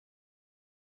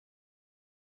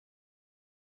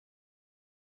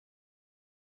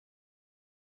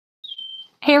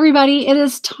Hey everybody, it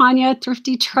is Tonya,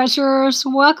 Thrifty Treasures.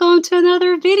 Welcome to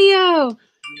another video.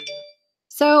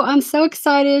 So I'm so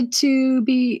excited to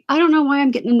be, I don't know why I'm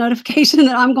getting a notification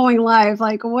that I'm going live.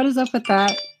 Like, what is up with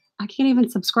that? I can't even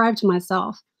subscribe to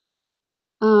myself.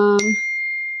 Oh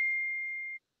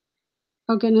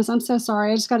goodness, I'm so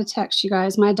sorry. I just got a text, you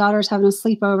guys. My daughter's having a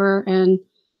sleepover and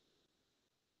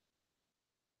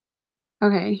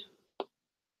okay.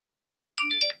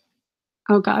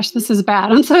 Oh gosh, this is bad.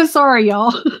 I'm so sorry,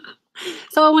 y'all.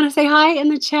 So I want to say hi in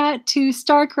the chat to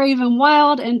Stark Raven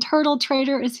Wild and Turtle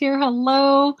Trader is here.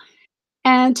 Hello.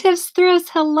 And Tiff's Thrift,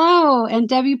 hello. And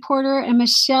Debbie Porter and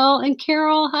Michelle and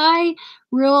Carol, hi.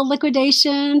 Real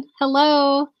Liquidation,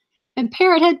 hello. And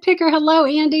Parrot Head Picker, hello.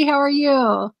 Andy, how are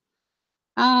you?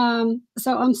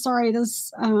 So I'm sorry,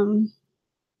 this, hang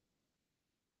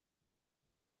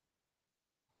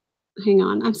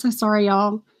on. I'm so sorry,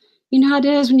 y'all. You know how it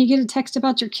is when you get a text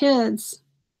about your kids.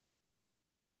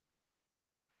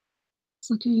 It's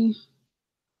looking.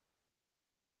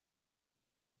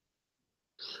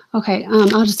 Okay,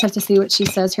 I'll just have to see what she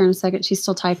says here in a second. She's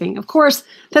still typing. Of course,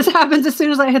 this happens as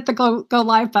soon as I hit the go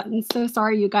live button. So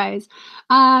sorry, you guys.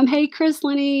 Hey, Chris,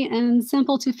 Lenny, and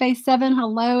Simple to Face 7,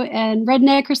 hello. And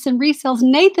Redneckerson Resells,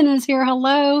 Nathan is here,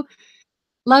 hello.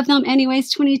 Love them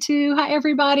anyways, 22. Hi,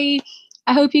 everybody.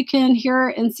 I hope you can hear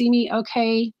and see me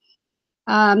okay.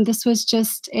 This was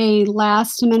just a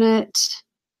last minute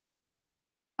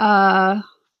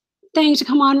thing to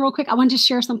come on real quick. I wanted to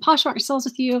share some Poshmark sales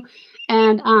with you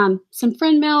and some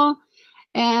friend mail.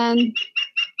 And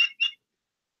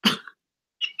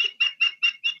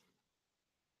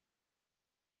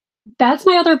that's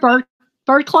my other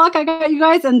bird clock I got, you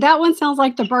guys. And that one sounds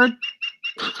like the bird.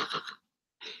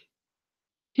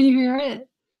 Can you hear it?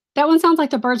 That one sounds like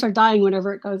the birds are dying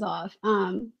whenever it goes off.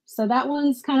 So that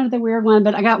one's kind of the weird one,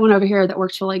 but I got one over here that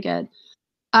works really good.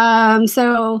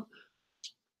 So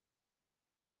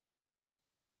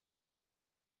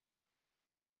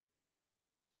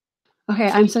okay,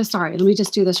 I'm so sorry. Let me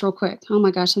just do this real quick. Oh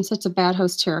my gosh, I'm such a bad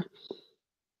host here.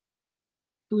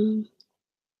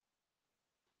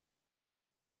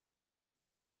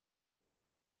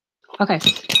 Okay,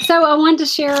 so I wanted to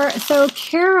share. So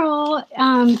Carol,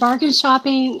 Bargain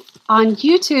Shopping on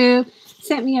YouTube,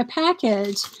 sent me a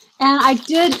package, and I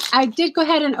did go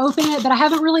ahead and open it, but I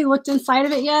haven't really looked inside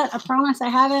of it yet. I promise I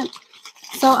haven't.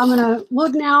 So I'm gonna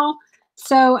look now.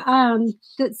 So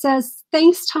that says,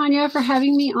 thanks, Tonya, for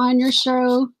having me on your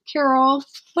show. Carol,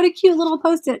 what a cute little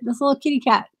post-it, this little kitty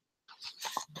cat.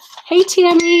 Hey,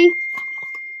 Tammy.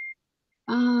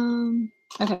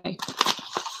 Okay.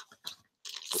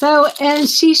 So, and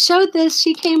she showed this,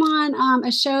 she came on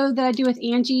a show that I do with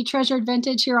Angie, Treasured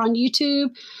Vintage, here on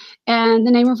YouTube. And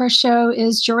the name of our show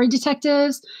is Jewelry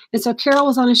Detectives. And so Carol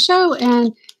was on a show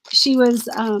and she was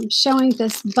showing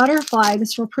this butterfly,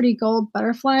 this real pretty gold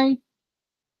butterfly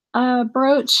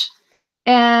brooch.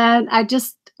 And I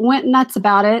just went nuts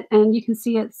about it. And you can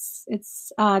see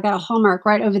it's got a hallmark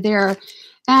right over there.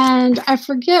 And I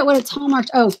forget what it's hallmarked.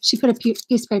 Oh, she put a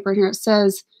piece of paper in here. It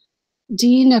says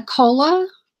D. Nicola.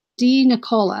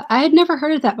 I had never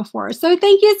heard of that before. So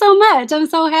thank you so much. I'm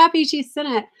so happy she sent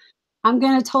it. I'm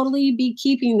going to totally be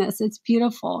keeping this. It's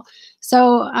beautiful.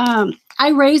 So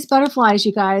I raise butterflies,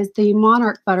 you guys, the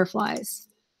monarch butterflies.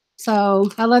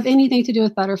 So I love anything to do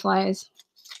with butterflies.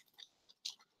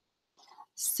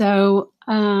 So,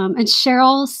 and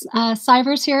Cheryl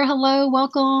Sivers here. Hello,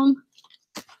 welcome.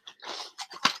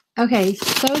 Okay,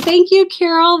 so thank you,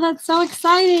 Carol. That's so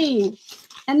exciting.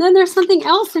 And then there's something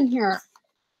else in here.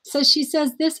 So she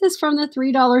says, this is from the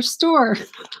 $3 store.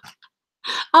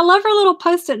 I love her little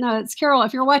post-it notes. Carol,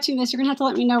 if you're watching this, you're going to have to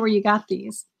let me know where you got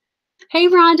these. Hey,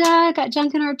 Rhonda, got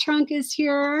junk in our trunk is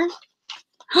here.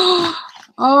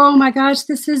 Oh my gosh,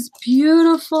 this is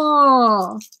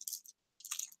beautiful.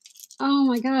 Oh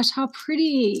my gosh, how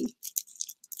pretty.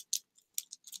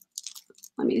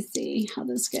 Let me see how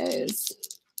this goes.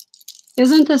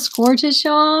 Isn't this gorgeous,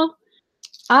 y'all?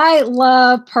 I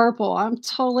love purple. I'm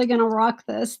totally going to rock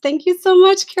this. Thank you so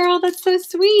much, Carol. That's so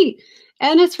sweet.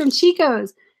 And it's from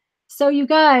Chico's. So you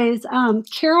guys,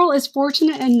 Carol is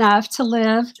fortunate enough to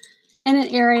live in an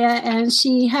area, and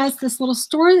she has this little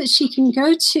store that she can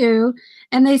go to,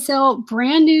 and they sell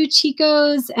brand new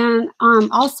Chico's and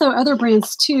also other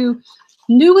brands too,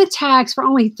 new with tags for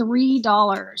only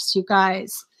 $3, you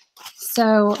guys.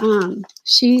 So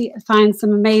she finds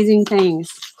some amazing things.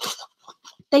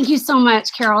 Thank you so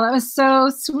much, Carol. That was so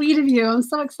sweet of you. I'm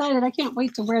so excited. I can't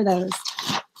wait to wear those.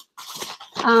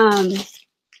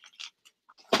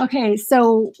 Okay,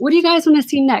 so what do you guys want to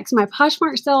see next? My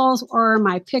Poshmark sales or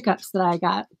my pickups that I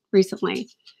got recently?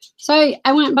 So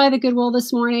I went by the Goodwill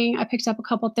this morning. I picked up a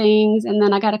couple things, and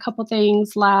then I got a couple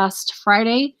things last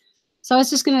Friday. So I was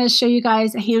just going to show you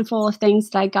guys a handful of things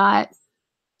that I got.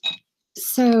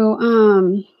 So,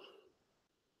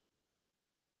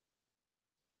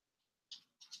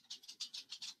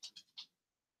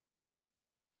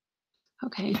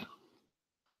 okay.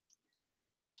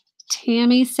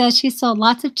 Tammy says she sold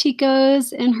lots of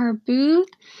Chicos in her booth.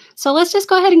 So let's just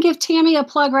go ahead and give Tammy a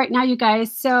plug right now, you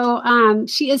guys. So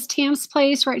she is Tam's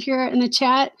Place right here in the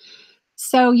chat.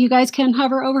 So you guys can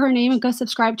hover over her name and go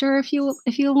subscribe to her if you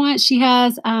want. She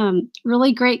has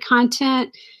really great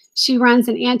content. She runs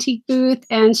an antique booth,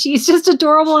 and she's just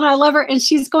adorable, and I love her. And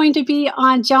she's going to be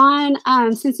on John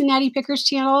Cincinnati Picker's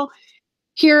channel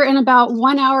here in about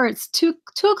 1 hour. It's 2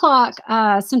 o'clock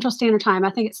Central Standard Time.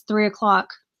 I think it's 3 o'clock.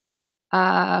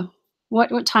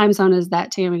 What time zone is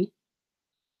that, Tammy?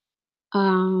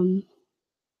 So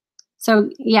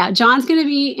yeah, John's going to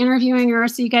be interviewing her,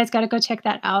 so you guys got to go check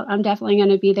that out. I'm definitely going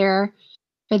to be there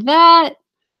for that.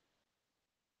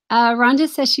 Rhonda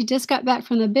says she just got back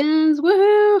from the bins.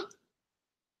 Woohoo!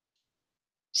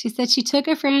 She said she took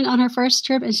a friend on her first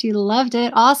trip and she loved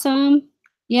it. Awesome.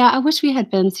 Yeah, I wish we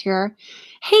had bins here.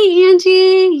 Hey,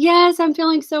 Angie. Yes, I'm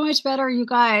feeling so much better, you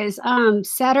guys.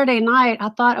 Saturday night, I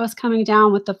thought I was coming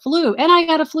down with the flu, and I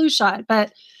got a flu shot,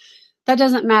 but that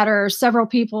doesn't matter. Several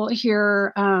people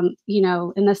here,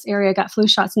 in this area got flu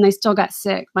shots, and they still got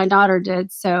sick. My daughter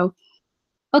did. So,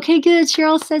 okay, good.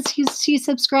 Cheryl says she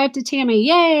subscribed to Tammy.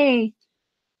 Yay.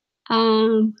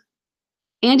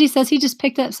 Andy says he just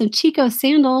picked up some Chico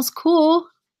sandals. Cool.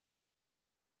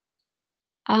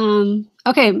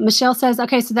 Okay, Michelle says,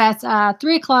 okay, so that's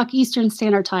 3 o'clock Eastern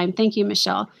Standard Time. Thank you,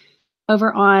 Michelle,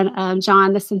 over on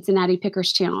John, the Cincinnati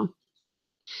Pickers channel.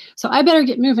 So I better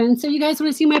get moving. So you guys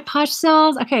want to see my Posh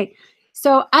sales? Okay,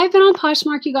 so I've been on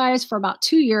Poshmark, you guys, for about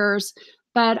 2 years.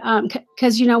 But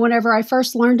because, whenever I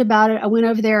first learned about it, I went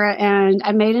over there and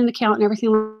I made an account and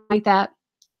everything like that.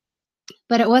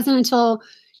 But it wasn't until,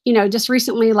 just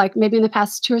recently, like maybe in the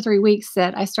past 2 or 3 weeks,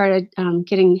 that I started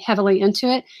getting heavily into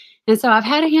it. And so I've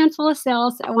had a handful of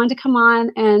sales. I wanted to come on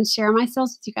and share my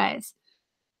sales with you guys.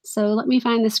 So let me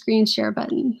find the screen share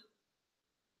button.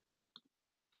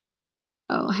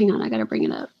 Oh, hang on. I got to bring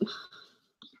it up.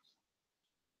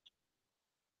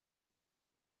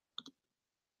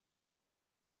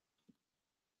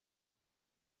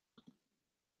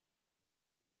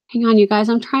 Hang on, you guys.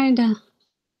 I'm trying to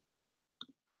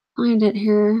find it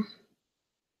here.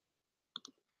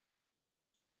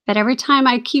 But every time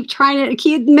I keep trying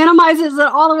it minimizes it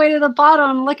all the way to the bottom.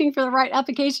 I'm looking for the right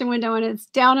application window, and it's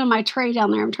down in my tray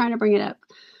down there. I'm trying to bring it up.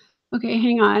 Okay,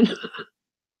 hang on.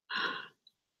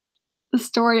 The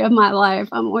story of my life.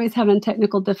 I'm always having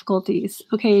technical difficulties.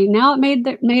 Okay, now it made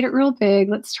it real big.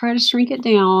 Let's try to shrink it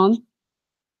down.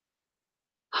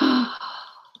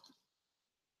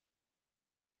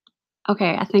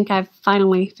 Okay, I think I've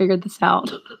finally figured this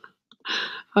out.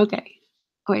 Okay,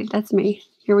 wait, that's me.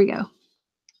 Here we go.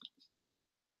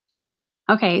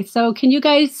 Okay, so can you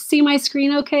guys see my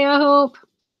screen okay, I hope?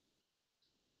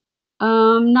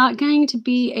 I'm not going to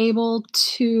be able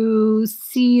to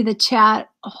see the chat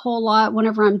a whole lot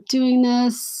whenever I'm doing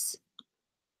this.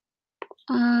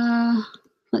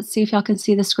 Let's see if y'all can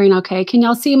see the screen okay. Can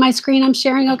y'all see my screen I'm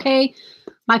sharing okay?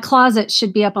 My closet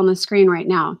should be up on the screen right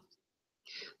now.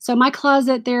 So my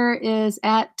closet there is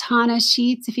at Tonya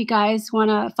Sheets. If you guys want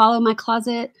to follow my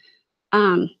closet,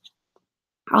 I'll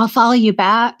follow you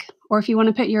back. Or if you want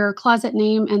to put your closet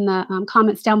name in the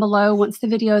comments down below, once the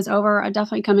video is over, I'll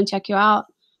definitely come and check you out.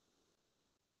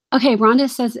 Okay, Rhonda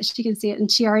says that she can see it. And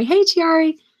Chiari, hey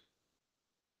Chiari.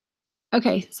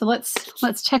 Okay, so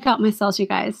let's check out my sales, you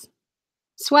guys.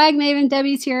 Swag Maven,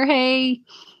 Debbie's here. Hey.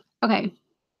 Okay.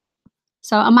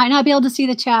 So I might not be able to see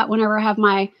the chat whenever I have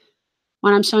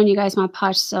when I'm showing you guys my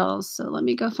Posh sales. So let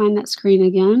me go find that screen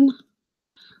again.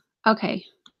 Okay.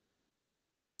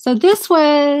 So this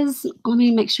was, let me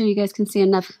make sure you guys can see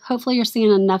enough. Hopefully you're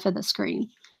seeing enough of the screen.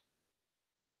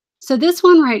 So this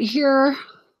one right here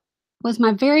was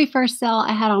my very first sale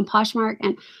I had on Poshmark.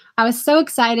 And I was so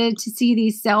excited to see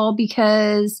these sell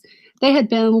because they had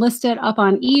been listed up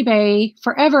on eBay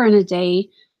forever and a day.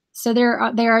 So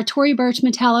they are Tory Burch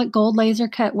metallic gold laser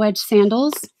cut wedge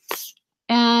sandals.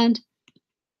 And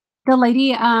the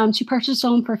lady, she purchased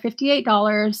them for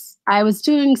 $58. I was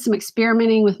doing some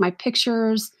experimenting with my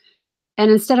pictures. And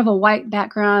instead of a white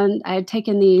background, I had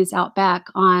taken these out back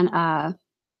on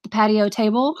the patio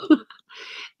table.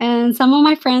 And some of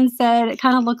my friends said it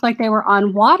kind of looked like they were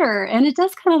on water. And it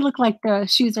does kind of look like the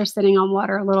shoes are sitting on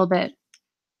water a little bit.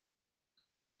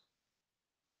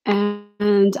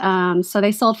 And And so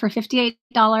they sold for $58.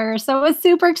 So I was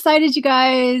super excited, you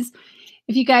guys.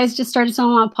 If you guys just started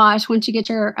selling on Posh, once you get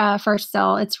your first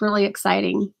sale, it's really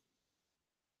exciting.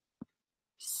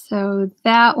 So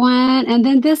that one, and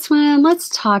then this one, let's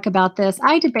talk about this.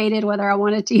 I debated whether I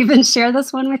wanted to even share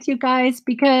this one with you guys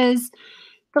because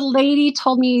the lady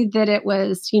told me that it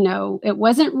was, it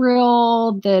wasn't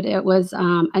real, that it was a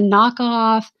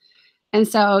knockoff. And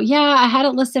so, yeah, I had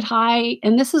it listed high.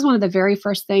 And this is one of the very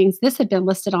first things. This had been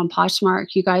listed on Poshmark,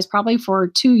 you guys, probably for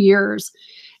 2 years.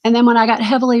 And then when I got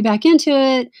heavily back into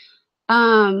it,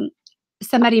 um,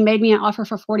 somebody made me an offer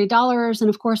for $40. And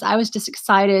of course, I was just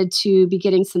excited to be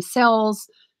getting some sales.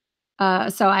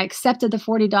 So I accepted the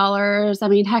 $40. I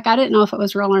mean, heck, I didn't know if it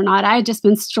was real or not. I had just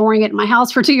been storing it in my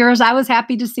house for 2 years. I was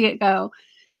happy to see it go.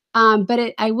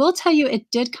 But I will tell you,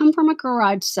 it did come from a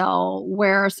garage sale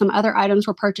where some other items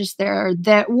were purchased there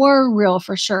that were real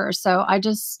for sure. So I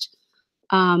just,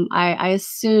 I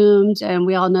assumed, and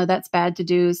we all know that's bad to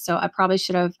do. So I probably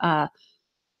should have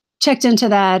checked into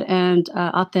that and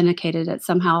authenticated it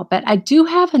somehow. But I do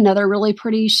have another really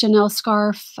pretty Chanel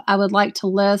scarf I would like to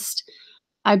list.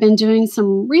 I've been doing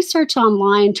some research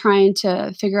online trying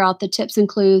to figure out the tips and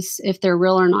clues if they're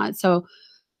real or not. So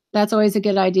that's always a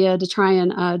good idea to try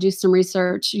and do some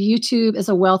research. YouTube is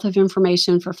a wealth of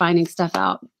information for finding stuff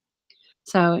out.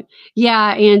 So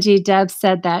yeah, Angie, Deb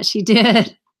said that she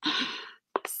did.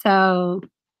 So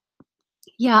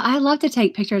yeah, I love to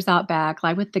take pictures out back,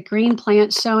 like with the green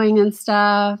plants showing and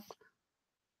stuff.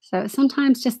 So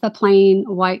sometimes just the plain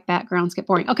white backgrounds get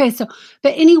boring. Okay,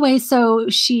 but anyway, so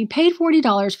she paid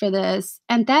 $40 for this,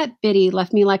 and that biddy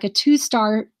left me like a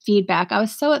 2-star feedback. I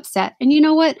was so upset. And you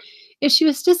know what? If she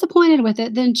was disappointed with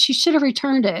it, then she should have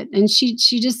returned it. And she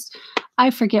just, I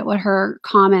forget what her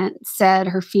comment said,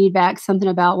 her feedback, something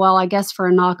about, well, I guess for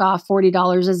a knockoff,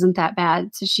 $40 isn't that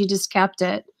bad. So she just kept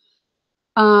it.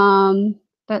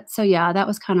 But so yeah, that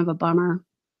was kind of a bummer.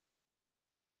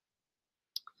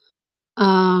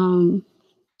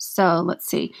 So let's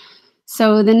see.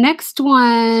 So the next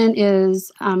one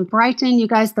is Brighton. You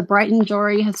guys, the Brighton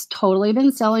jewelry has totally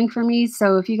been selling for me.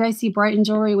 So if you guys see Brighton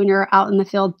jewelry when you're out in the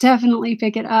field, definitely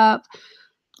pick it up.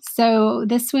 So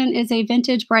this one is a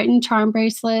vintage Brighton charm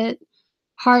bracelet,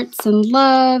 hearts and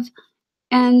love.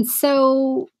 And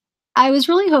so I was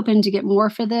really hoping to get more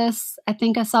for this. I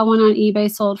think I saw one on eBay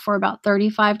sold for about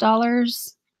 $35. I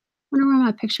wonder why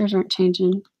my pictures aren't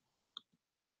changing.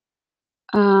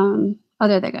 Oh,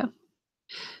 there they go.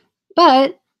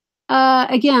 But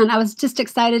again, I was just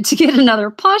excited to get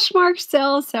another Poshmark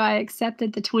sale, so I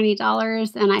accepted the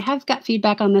 $20. And I have got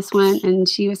feedback on this one, and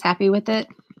she was happy with it.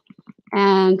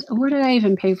 And where did I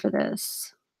even pay for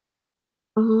this?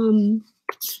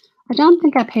 I don't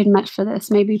think I paid much for this.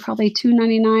 Maybe probably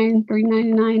 $2.99,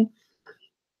 $3.99.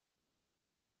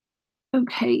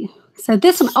 Okay, so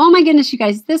this one, oh my goodness, you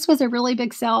guys, this was a really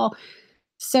big sale.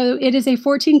 So it is a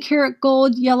 14 karat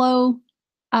gold, yellow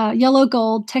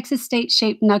gold Texas state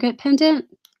shaped nugget pendant.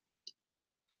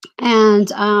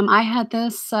 And I had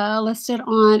this listed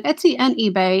on Etsy and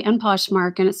eBay and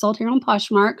Poshmark, and it sold here on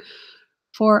Poshmark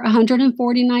for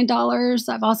 $149.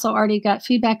 I've also already got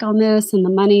feedback on this, and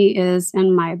the money is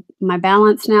in my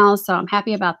balance now, so I'm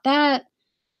happy about that.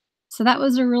 So that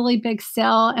was a really big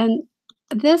sale. And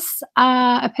this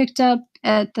I picked up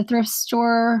at the thrift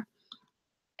store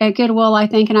at Goodwill, I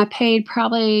think, and I paid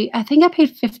I think I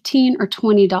paid $15 or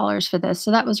 $20 for this.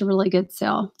 So that was a really good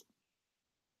sale.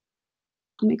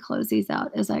 Let me close these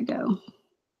out as I go.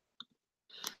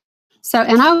 So,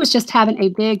 and I was just having a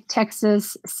big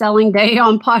Texas selling day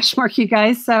on Poshmark, you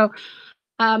guys. So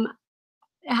I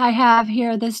have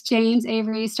here this James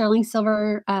Avery sterling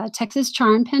silver Texas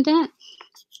charm pendant.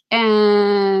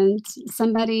 And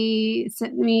somebody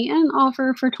sent me an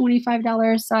offer for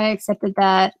 $25. So I accepted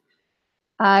that.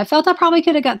 I felt I probably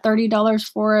could have got $30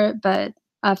 for it, but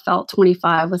I felt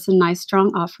 $25 was a nice,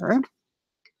 strong offer.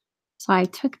 So I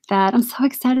took that. I'm so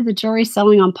excited the jewelry's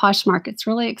selling on Poshmark. It's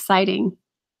really exciting.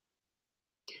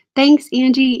 Thanks,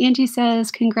 Angie. Angie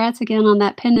says, congrats again on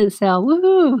that pendant sale.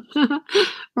 Woohoo!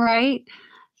 Right?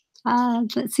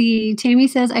 Let's see. Tammy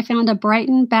says, I found a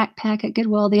Brighton backpack at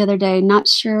Goodwill the other day. Not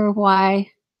sure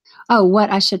why. Oh, what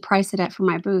I should price it at for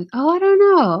my booth. Oh, I don't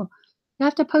know. You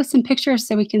have to post some pictures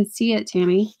so we can see it,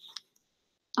 Tammy.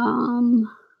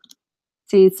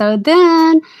 See, so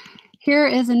then here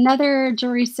is another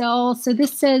jewelry sale. So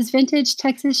this says vintage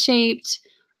Texas shaped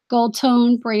gold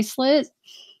tone bracelet.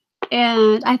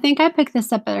 And I think I picked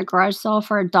this up at a garage sale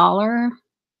for $1.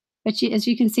 But as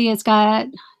you can see, it's got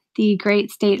the great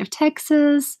state of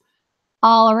Texas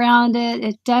all around it.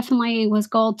 It definitely was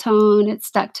gold tone. It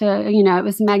stuck to, it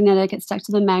was magnetic. It stuck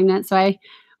to the magnet. So I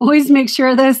Always make sure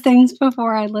of those things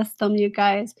before I list them, you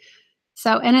guys.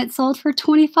 So, and it sold for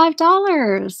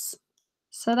 $25.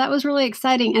 So that was really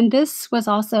exciting. And this was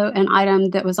also an item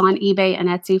that was on eBay and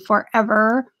Etsy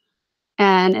forever,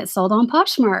 and it sold on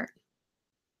Poshmark.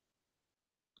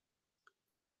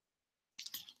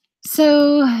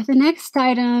 So the next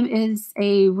item is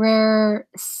a rare,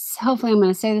 hopefully I'm going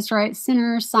to say this right,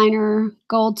 Center Signer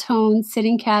Gold Tone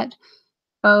Sitting Cat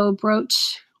Bow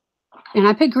Brooch. And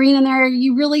I put green in there.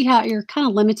 You really you're kind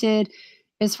of limited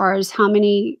as far as how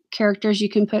many characters you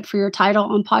can put for your title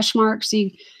on Poshmark. So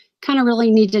you kind of really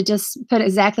need to just put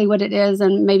exactly what it is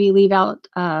and maybe leave out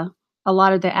a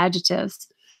lot of the adjectives.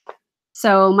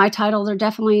 So my titles are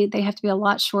definitely, they have to be a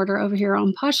lot shorter over here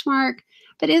on Poshmark.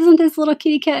 But isn't this little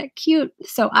kitty cat cute?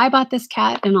 So I bought this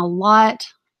cat in a lot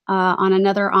on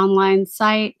another online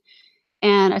site.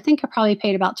 And I think I probably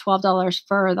paid about $12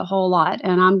 for the whole lot.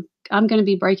 And I'm going to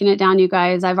be breaking it down, you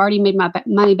guys. I've already made my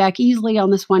money back easily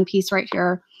on this one piece right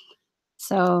here.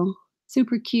 So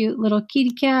super cute little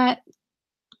kitty cat.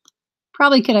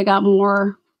 Probably could have got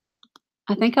more.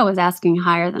 I think I was asking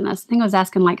higher than this. I think I was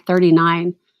asking like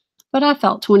 $39. But I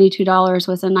felt $22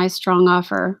 was a nice strong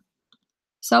offer.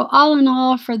 So all in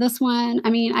all for this one,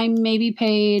 I mean, I maybe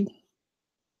paid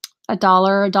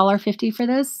 $1.50 for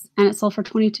this, and it sold for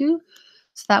 22.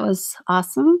 So that was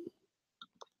awesome.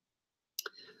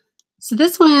 So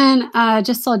this one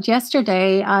just sold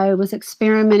yesterday. I was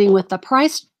experimenting with the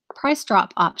price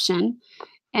drop option,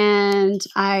 and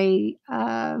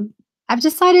I've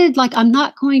decided like I'm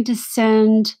not going to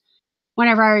send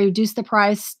whenever I reduce the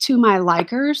price to my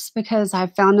likers, because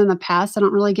I've found in the past I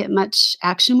don't really get much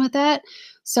action with that.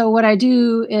 So what I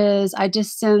do is I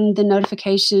just send the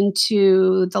notification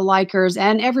to the likers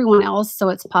and everyone else so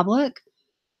it's public.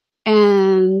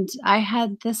 And I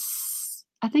had this,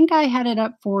 I think I had it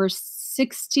up for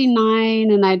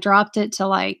 69 and I dropped it to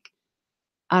like,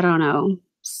 I don't know,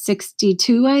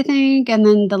 62, I think. And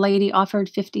then the lady offered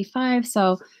 55.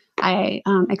 So I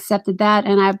accepted that.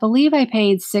 And I believe I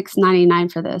paid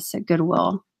 $6.99 for this at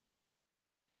Goodwill.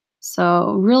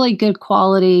 So really good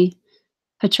quality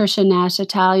Patricia Nash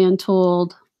Italian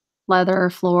tooled leather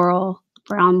floral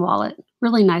brown wallet.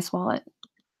 Really nice wallet.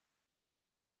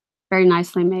 Very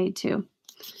nicely made too.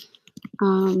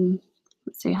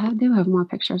 Let's see, I do have more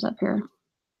pictures up here.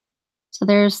 So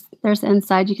there's the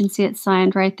inside. You can see it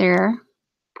signed right there.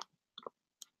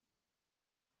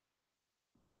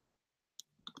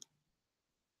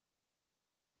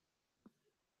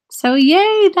 So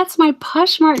yay, that's my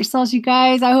Poshmark sales, you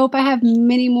guys. I hope I have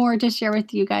many more to share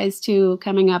with you guys too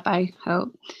coming up, I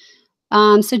hope.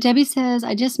 So Debbie says,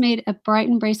 I just made a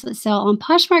Brighton bracelet sale on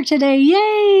Poshmark today.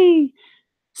 Yay!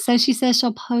 So she says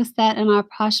she'll post that in our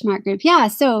Poshmark group. Yeah,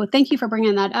 so thank you for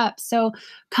bringing that up. So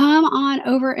come on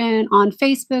over and on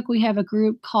Facebook, we have a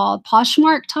group called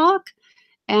Poshmark Talk,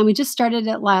 and we just started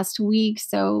it last week.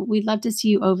 So we'd love to see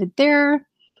you over there.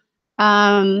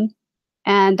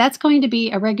 And that's going to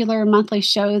be a regular monthly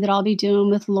show that I'll be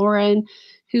doing with Lauren,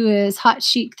 who is Hot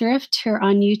Chic Thrift here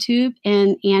on YouTube,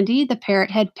 and Andy, the parrot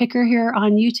head picker here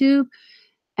on YouTube.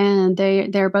 And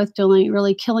they're both doing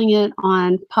really killing it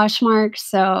on Poshmark.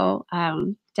 So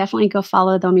definitely go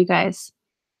follow them, you guys.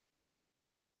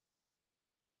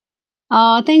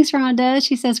 Oh, thanks, Rhonda.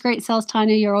 She says, great sales,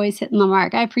 Tanya. You're always hitting the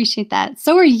mark. I appreciate that.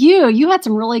 So are you. You had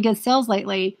some really good sales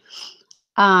lately.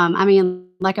 I mean,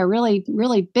 like a really,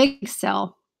 really big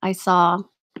sale I saw.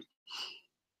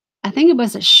 I think it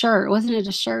was a shirt. Wasn't it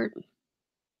a shirt?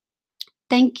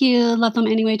 Thank you. Love them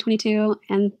anyway, 22.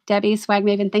 And Debbie, Swag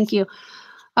Maven, thank you.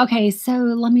 Okay, so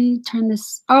let me turn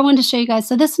this. Oh, I wanted to show you guys.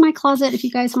 So this is my closet. If you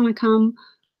guys want to come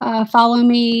follow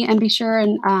me, and be sure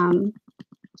and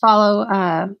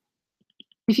follow.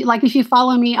 If you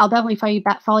follow me, I'll definitely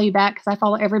follow you back because I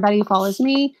follow everybody who follows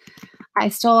me. I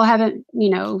still haven't,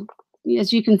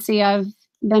 as you can see, I've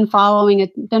been following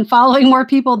more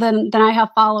people than I have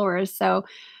followers. So,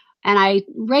 and I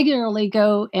regularly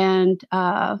go and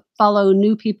follow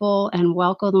new people and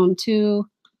welcome them to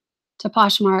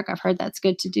Poshmark. I've heard that's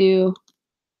good to do.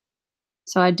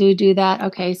 So I do that.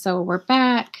 Okay, so we're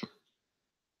back.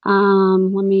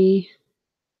 Let me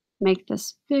make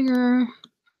this bigger.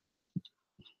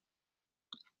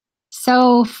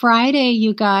 So Friday,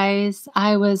 you guys,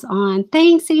 I was on,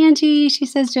 thanks Angie. She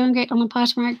says doing great on the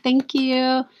Poshmark. Thank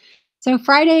you. So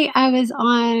Friday, I was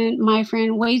on my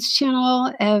friend Wade's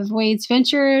channel of Wade's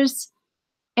Ventures.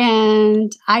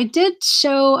 And I did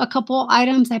show a couple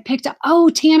items I picked up. Oh,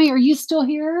 Tammy, are you still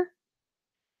here?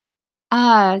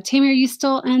 Tammy, are you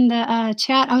still in the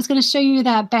chat? I was going to show you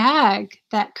that bag,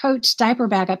 that Coach diaper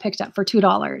bag I picked up for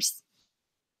 $2.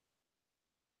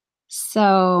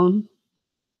 So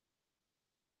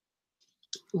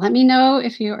Let me know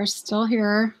if you are still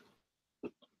here.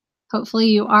 Hopefully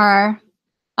you are.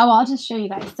 Oh, I'll just show you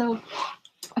guys. So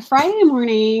Friday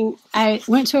morning, I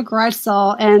went to a garage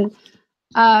sale, and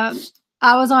I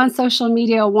was on social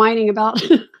media whining about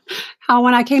how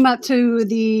when I came up to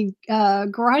the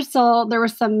garage sale, there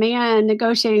was some man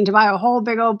negotiating to buy a whole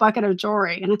big old bucket of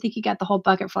jewelry. And I think he got the whole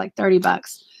bucket for like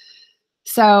 $30.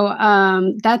 So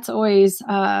that's always,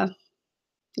 not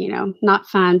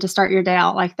fun to start your day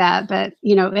out like that. But,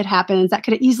 it happens. That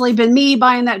could have easily been me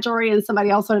buying that jewelry, and somebody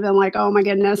else would have been like, oh my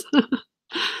goodness.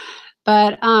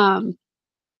 But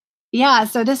yeah,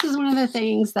 so this is one of the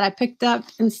things that I picked up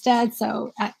instead.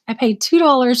 So I paid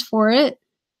 $2 for it.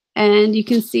 And you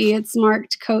can see it's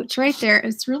marked Coach right there.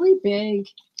 It's really big.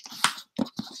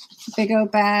 Big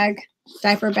old bag,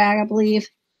 diaper bag, I believe.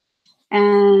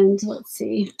 And let's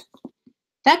see.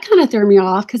 That kind of threw me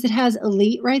off because it has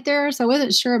Elite right there. So I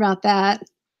wasn't sure about that.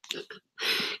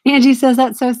 Angie says,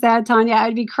 that's so sad, Tonya.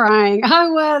 I'd be crying. I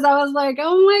was like,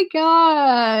 oh my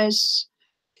gosh.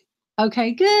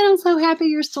 Okay, good. I'm so happy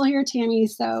you're still here, Tammy.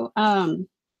 So,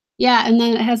 yeah. And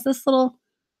then it has this little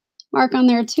mark on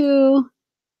there too.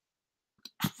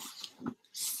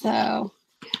 So,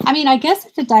 I mean, I guess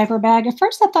it's a diaper bag. At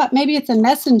first I thought maybe it's a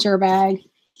messenger bag,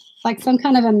 like some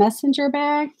kind of a messenger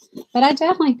bag, but I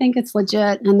definitely think it's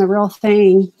legit and the real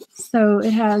thing. So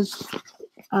it has,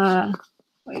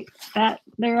 that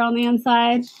there on the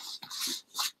inside.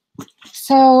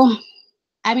 So,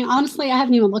 I mean, honestly, I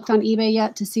haven't even looked on eBay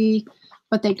yet to see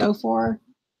what they go for.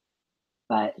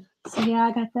 But, so yeah,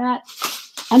 I got that.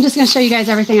 I'm just going to show you guys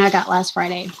everything I got last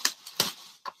Friday.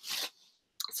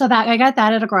 So that I got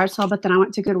that at a garage sale, but then I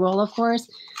went to Goodwill, of course,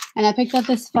 and I picked up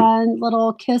this fun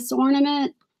little kiss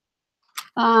ornament.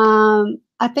 I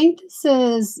think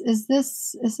this is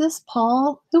this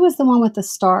Paul? Who was the one with the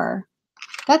star?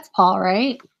 That's Paul,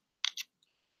 right?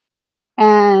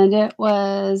 And it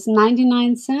was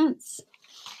 99 cents.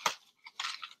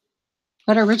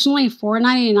 But originally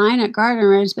 $4.99 at Garden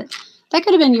Ridge, but that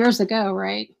could have been years ago,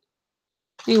 right?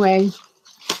 Anyway,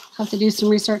 have to do some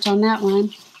research on that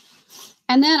one.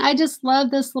 And then I just love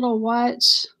this little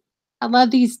watch. I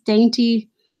love these dainty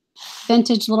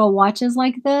vintage little watches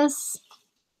like this.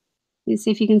 Let me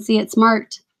see if you can see it's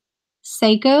marked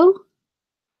Seiko.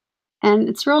 And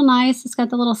it's real nice. It's got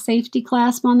the little safety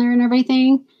clasp on there and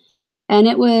everything. And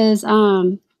it was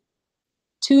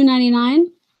 $2.99.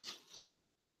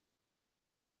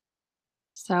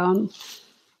 So I'm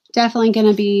definitely going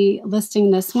to be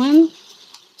listing this one.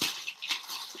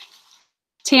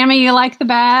 Tammy, you like the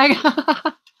bag?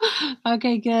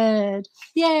 Okay, good.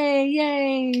 Yay,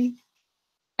 yay.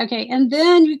 Okay, and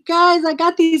then you guys, I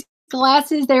got these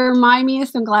glasses. They remind me of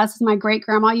some glasses my great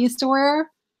grandma used to wear.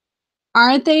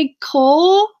 Aren't they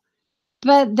cool?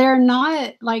 But they're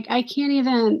not like I can't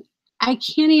even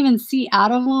see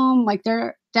out of them. Like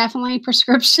they're definitely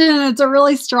prescription. It's a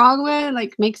really strong one,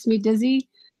 like makes me dizzy.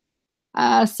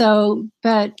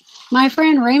 But my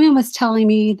friend Raymond was telling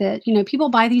me that, people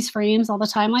buy these frames all the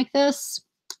time like this,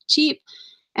 cheap.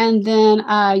 And then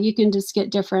you can just get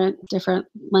different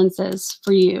lenses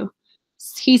for you.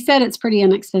 He said it's pretty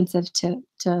inexpensive to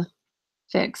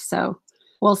fix. So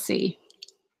we'll see.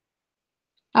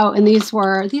 Oh, and these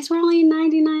were only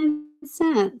 99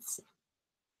 cents.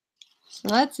 So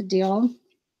that's a deal.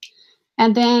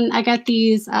 And then I got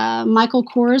these Michael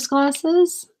Kors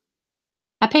glasses.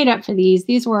 I paid up for these.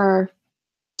 These were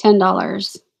 $10,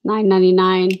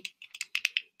 $9.99.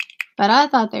 But I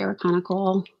thought they were kind of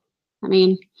cool. I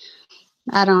mean,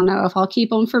 I don't know if I'll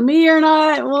keep them for me or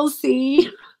not. We'll see.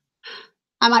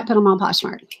 I might put them on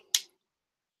Poshmark.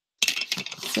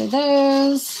 So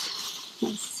those,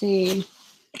 let's see.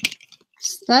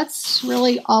 So that's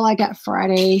really all I got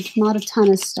Friday. Not a ton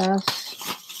of stuff.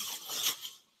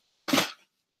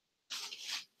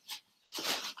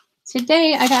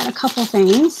 Today I got a couple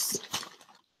things.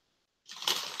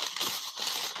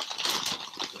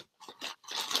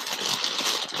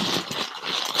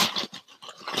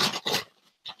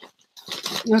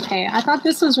 Okay, I thought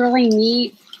this was really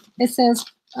neat. It says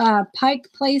Pike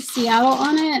Place Seattle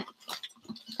on it.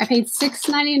 I paid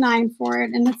 $6.99 for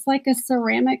it, and it's like a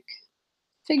ceramic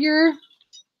figure.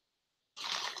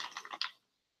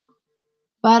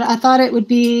 But I thought it would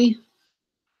be,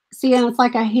 see, and it's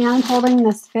like a hand holding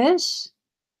this fish.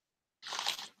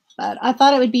 But I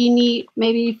thought it would be neat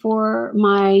maybe for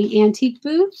my antique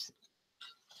booth.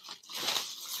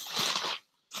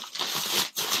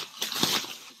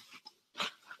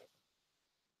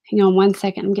 Hang on one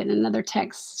second, I'm getting another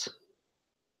text.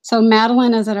 So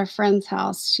Madeline is at her friend's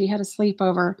house. She had a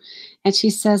sleepover, and she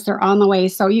says they're on the way.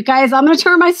 So you guys, I'm going to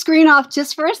turn my screen off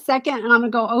just for a second, and I'm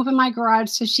going to go open my garage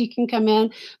so she can come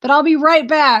in. But I'll be right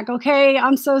back, okay?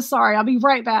 I'm so sorry. I'll be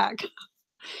right back.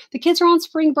 The kids are on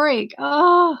spring break.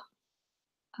 Oh,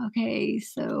 okay.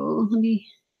 So let me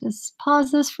just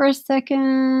pause this for a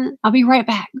second. I'll be right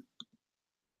back.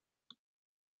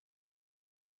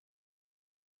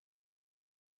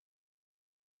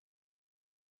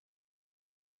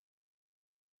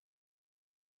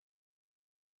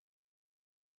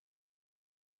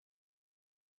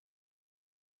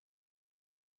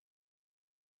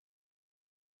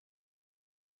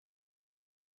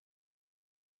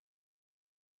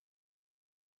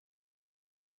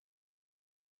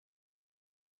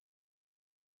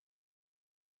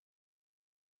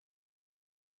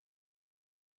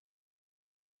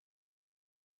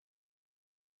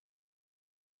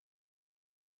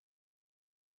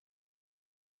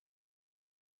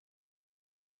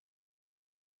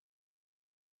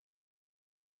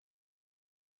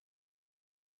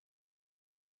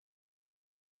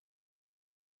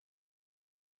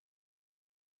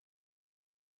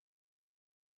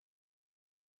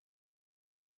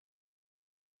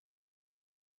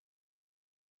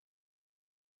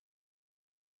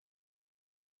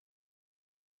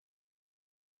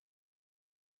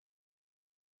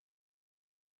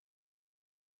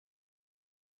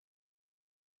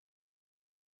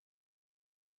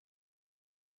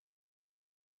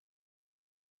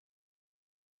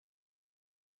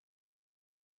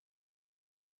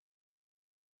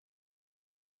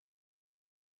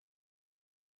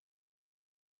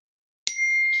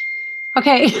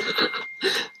 Okay.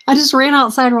 I just ran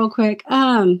outside real quick.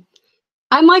 I'm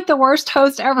like the worst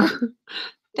host ever.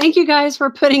 Thank you guys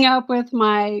for putting up with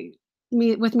me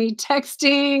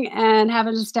texting and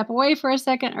having to step away for a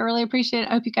second. I really appreciate it.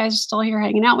 I hope you guys are still here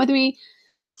hanging out with me.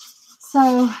 So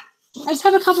I just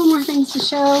have a couple more things to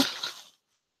show.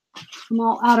 I'm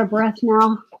all out of breath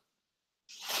now.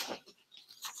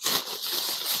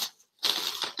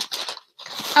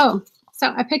 Oh,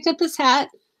 so I picked up this hat.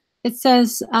 It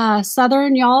says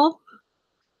Southern Y'all.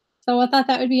 So I thought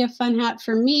that would be a fun hat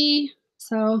for me.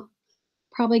 So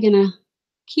probably gonna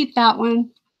keep that one.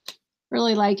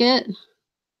 Really like it.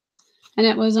 And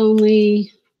it was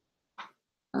only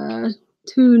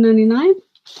 $2.99.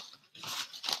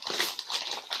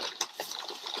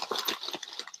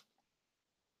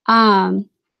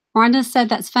 Rhonda said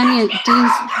that's funny.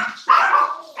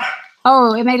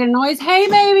 Oh, it made a noise. Hey,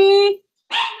 baby.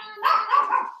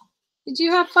 Did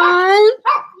you have fun?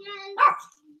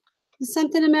 Is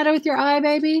something the matter with your eye,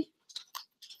 baby?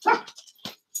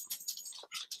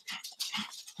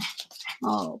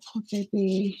 Oh, poor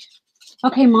baby.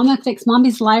 Okay, Mama fixed.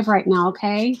 Mommy's live right now,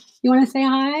 okay? You want to say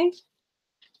hi?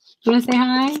 You want to say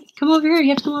hi? Come over here. You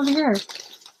have to come over here.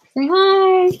 Say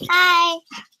hi. Hi.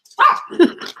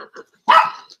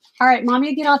 All right, Mommy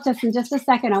will get off this in just a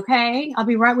second, okay? I'll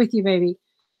be right with you, baby.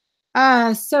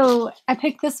 So I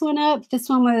picked this one up. This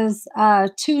one was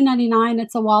 $2.99.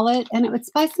 It's a wallet, and it's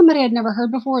by somebody I'd never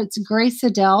heard before. It's Grace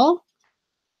Adele.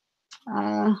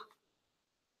 But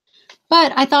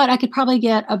I thought I could probably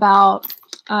get about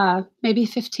maybe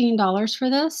 $15 for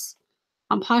this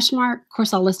on Poshmark. Of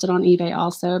course, I'll list it on eBay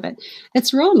also, but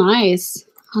it's real nice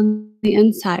on the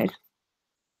inside.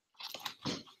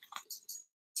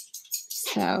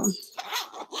 So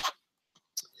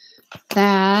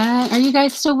that, are you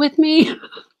guys still with me?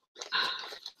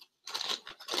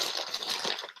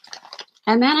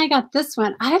 And then I got this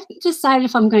one. I haven't decided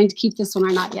if I'm going to keep this one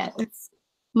or not yet. It's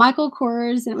Michael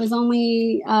Kors. It was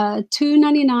only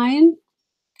 $2.99.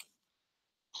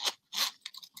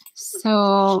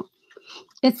 So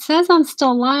it says I'm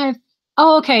still live.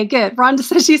 Oh, okay, good. Rhonda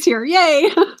says she's here.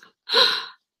 Yay.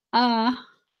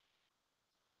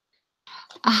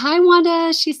 Hi,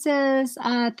 Wanda. She says,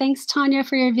 thanks, Tonya,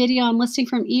 for your video on listing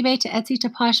from eBay to Etsy to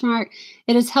Poshmark.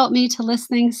 It has helped me to list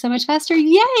things so much faster.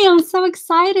 Yay, I'm so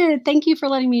excited. Thank you for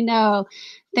letting me know.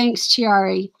 Thanks,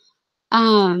 Chiari.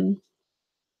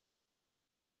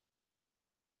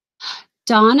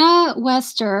 Donna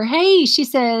Wester. Hey, she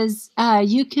says,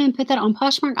 you can put that on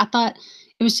Poshmark. I thought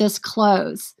it was just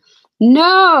clothes.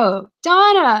 No,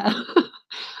 Donna.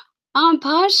 On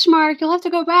Poshmark, you'll have to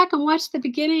go back and watch the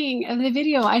beginning of the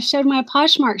video. I showed my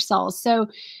Poshmark sells. So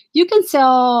you can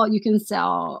sell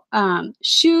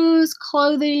shoes,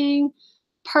 clothing,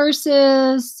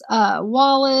 purses,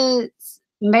 wallets,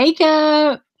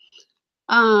 makeup.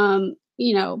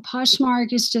 You know,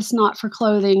 Poshmark is just not for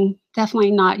clothing.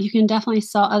 Definitely not. You can definitely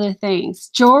sell other things.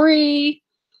 Jewelry.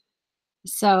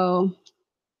 So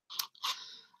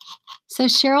So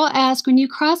Cheryl asked, when you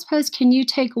cross post, can you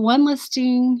take one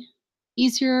listing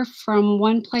easier from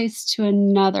one place to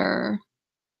another?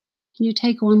 Can you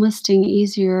take one listing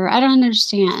easier? I don't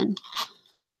understand.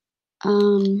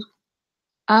 Oh,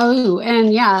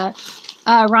 and yeah,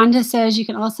 Rhonda says you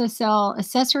can also sell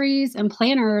accessories and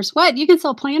planners. What? You can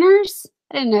sell planners?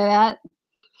 I didn't know that.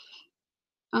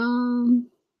 Um,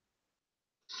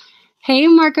 hey,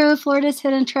 Marco, Florida's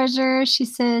hidden treasure. She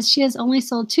says she has only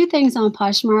sold 2 things on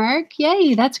Poshmark.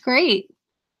 Yay, that's great.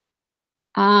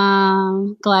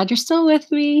 Glad you're still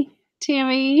with me,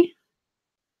 Tammy.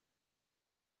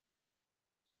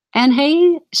 And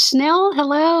hey, Snail,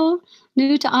 hello.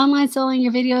 New to online selling,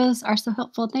 your videos are so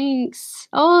helpful. Thanks.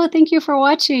 Oh, thank you for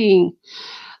watching.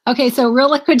 Okay, so Real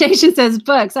Liquidation says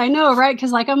books. I know, right?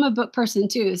 Because like I'm a book person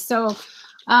too. So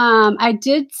I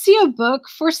did see a book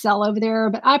for sale over there,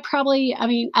 but I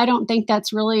mean, I don't think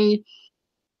that's really,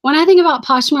 when I think about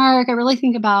Poshmark, I really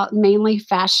think about mainly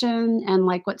fashion and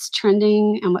like what's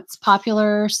trending and what's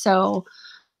popular. So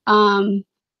um,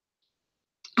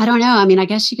 I don't know. I mean, I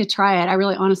guess you could try it. I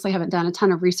really honestly haven't done a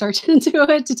ton of research into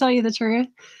it, to tell you the truth.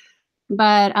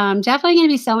 But definitely going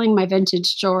to be selling my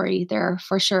vintage jewelry there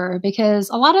for sure, because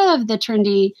a lot of the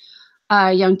trendy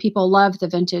young people love the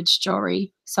vintage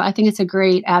jewelry. So I think it's a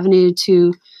great avenue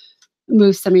to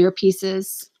move some of your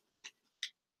pieces.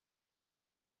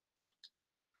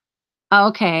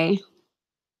 Okay.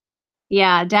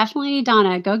 Yeah, definitely,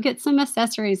 Donna. Go get some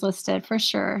accessories listed for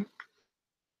sure.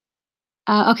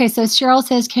 Okay, so Cheryl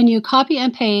says, can you copy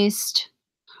and paste,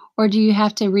 or do you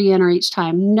have to re-enter each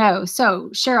time? No. So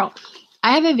Cheryl,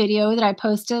 I have a video that I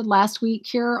posted last week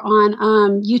here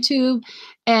on YouTube,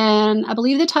 and I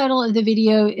believe the title of the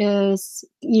video is,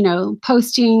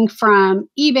 posting from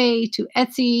eBay to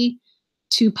Etsy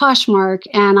to Poshmark,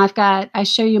 and I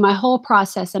show you my whole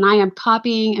process, and I am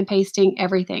copying and pasting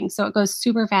everything. So it goes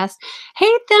super fast.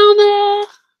 Hey, Thelma.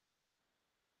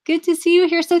 Good to see you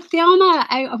here. So Thelma,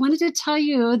 I wanted to tell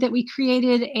you that we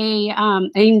created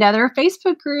another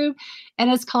Facebook group,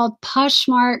 and it's called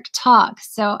Poshmark Talk.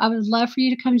 So I would love for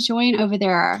you to come join over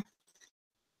there.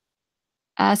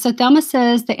 So Thelma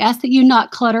says they ask that you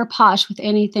not clutter Posh with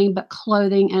anything but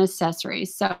clothing and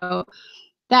accessories. So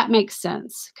that makes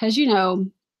sense because,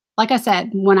 like I said,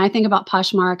 when I think about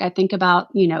Poshmark, I think about,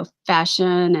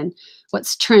 fashion and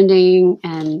what's trending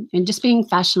and just being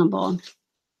fashionable.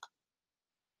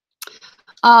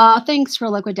 Thanks for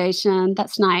liquidation.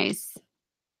 That's nice.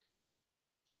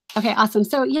 Okay, awesome.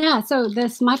 So yeah, so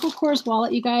this Michael Kors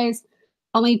wallet, you guys,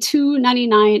 only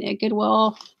 $2.99 at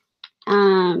Goodwill.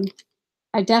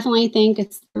 I definitely think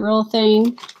it's the real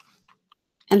thing.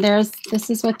 And this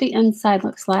is what the inside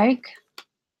looks like.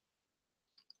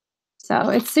 So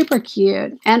it's super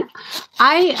cute. And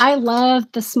I love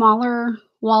the smaller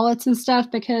wallets and stuff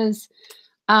because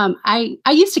I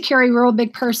used to carry real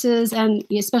big purses, and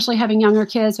especially having younger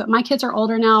kids, but my kids are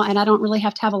older now and I don't really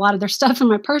have to have a lot of their stuff in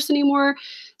my purse anymore.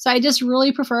 So I just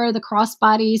really prefer the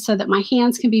crossbody so that my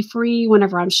hands can be free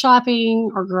whenever I'm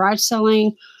shopping or garage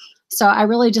selling. So I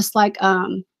really just like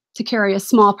to carry a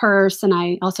small purse, and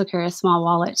I also carry a small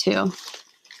wallet too.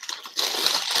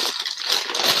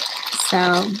 So,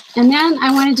 and then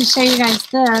I wanted to show you guys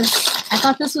this. I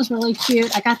thought this was really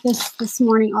cute. I got this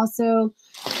morning also.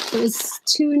 It was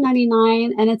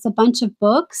 $2.99, and it's a bunch of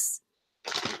books.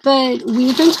 But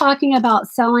we've been talking about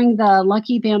selling the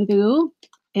Lucky Bamboo,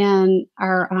 and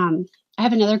I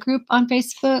have another group on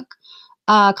Facebook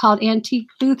called Antique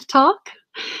Booth Talk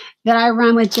that I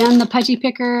run with Jen, the Pudgy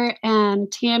Picker,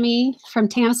 and Tammy from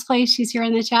Tam's Place. She's here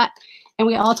in the chat, and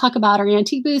we all talk about our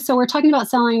antique booth. So we're talking about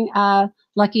selling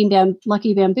Lucky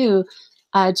Bamboo.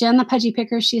 Jen, the Pudgy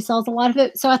Picker, she sells a lot of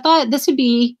it. So I thought this would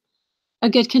be a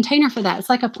good container for that. It's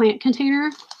like a plant container.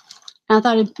 And I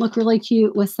thought it'd look really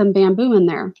cute with some bamboo in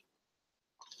there.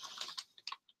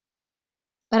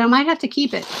 But I might have to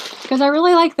keep it because I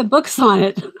really like the books on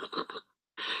it.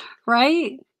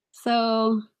 Right?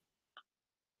 So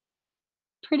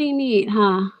pretty neat,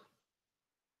 huh?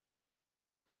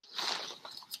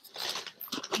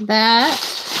 That.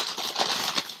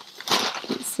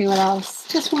 Let's see what else.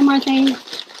 Just one more thing.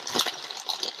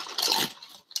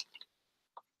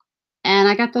 And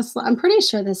I got this, I'm pretty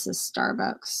sure this is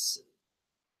Starbucks,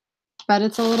 but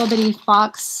it's a little bitty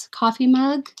fox coffee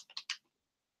mug.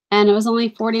 And it was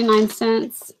only 49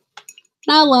 cents.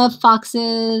 And I love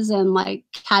foxes and like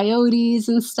coyotes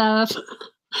and stuff.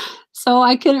 So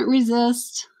I couldn't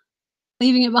resist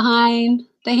leaving it behind.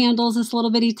 The handle's this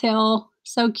little bitty tail.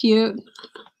 So cute.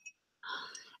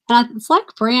 And it's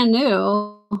like brand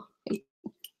new.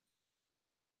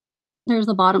 There's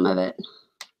the bottom of it.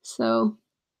 So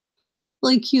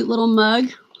really cute little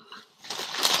mug.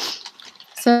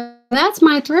 So that's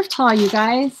my thrift haul, you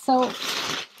guys. So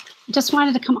just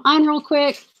wanted to come on real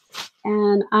quick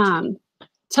and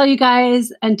tell you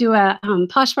guys and do a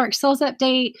Poshmark sales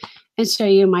update and show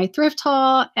you my thrift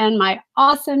haul and my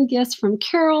awesome gifts from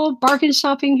Carol bargain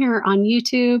shopping here on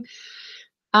YouTube.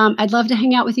 I'd love to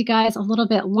hang out with you guys a little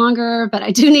bit longer, but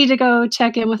I do need to go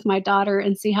check in with my daughter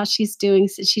and see how she's doing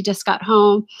since she just got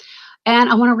home.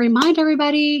 And I want to remind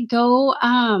everybody, go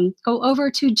over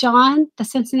to John, the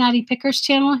Cincinnati Pickers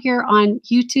channel here on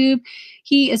YouTube.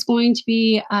 He is going to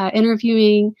be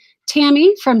interviewing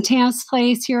Tammy from Tam's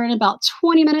Place here in about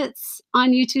 20 minutes on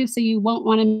YouTube, so you won't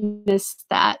want to miss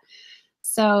that.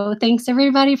 So thanks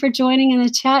everybody for joining in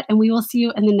the chat, and we will see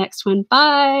you in the next one.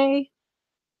 Bye.